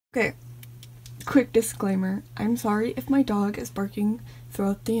Okay, quick disclaimer. I'm sorry if my dog is barking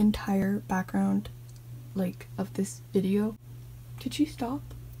throughout the entire background, like, of this video. Did she stop?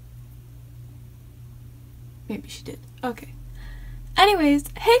 Maybe she did. Okay. Anyways,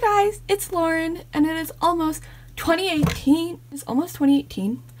 hey guys, it's Lauren, and it is almost 2018. It's almost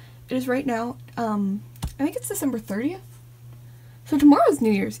 2018. It is right now, I think it's December 30th. So tomorrow's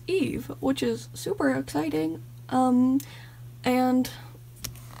New Year's Eve, which is super exciting. And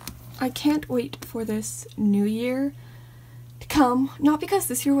I can't wait for this new year to come. Not because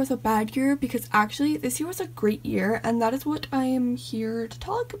this year was a bad year, because actually this year was a great year, and that is what I am here to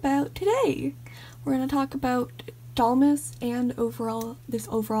talk about today. We're going to talk about Dollmas and this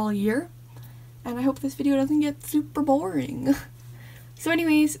overall year, and I hope this video doesn't get super boring. So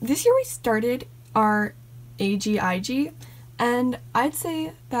anyways, this year we started our AgIG, and I'd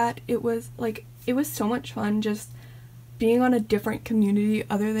say that it was so much fun just being on a different community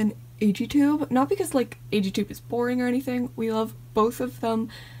other than AgTube. Not because like AgTube is boring or anything, we love both of them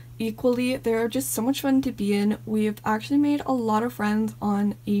equally. They're just so much fun to be in. We've actually made a lot of friends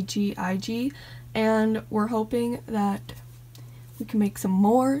on AgIG, and we're hoping that we can make some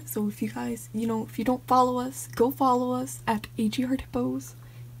more. So if you guys, if you don't follow us, go follow us at AgHeart Hippos.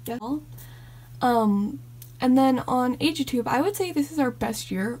 Yeah. And then on AgTube, I would say this is our best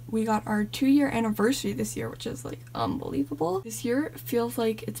year. We got our 2-year anniversary this year, which is like unbelievable. This year feels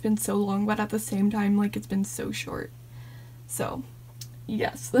like it's been so long, but at the same time, like it's been so short. So,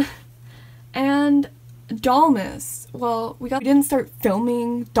 yes. And Dollmas. Well, we didn't start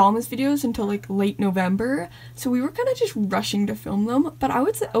filming Dollmas videos until like late November, so we were kind of just rushing to film them. But I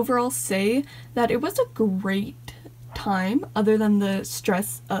would overall say that it was a great time, other than the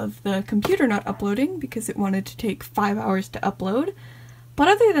stress of the computer not uploading because it wanted to take 5 hours to upload. But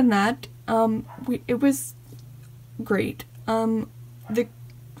other than that, it was great. The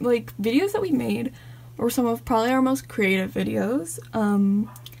videos that we made were some of probably our most creative videos.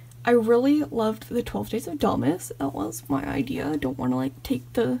 I really loved the 12 Days of Dollmas. That was my idea. I don't want to like take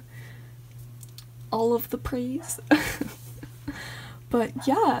all of the praise. But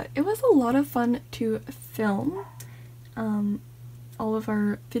yeah, it was a lot of fun to film all of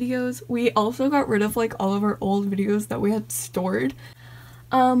our videos. We also got rid of like all of our old videos that we had stored.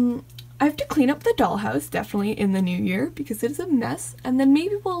 I have to clean up the dollhouse definitely in the new year because it is a mess, and then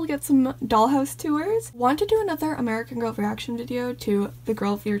maybe we'll get some dollhouse tours. Want to do another American Girl reaction video to the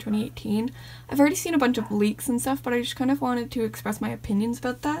Girl of the Year 2018. I've already seen a bunch of leaks and stuff, but I just kind of wanted to express my opinions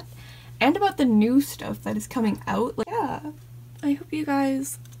about that and about the new stuff that is coming out. Like, yeah, I hope you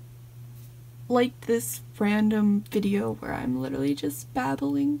guys liked this random video where I'm literally just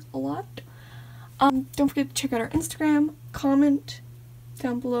babbling a lot. Don't forget to check out our Instagram, comment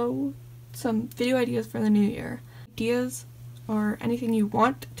down below some video ideas for the new year. Ideas or anything you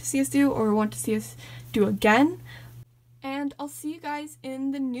want to see us do or want to see us do again. And I'll see you guys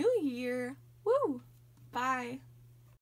in the new year. Woo! Bye!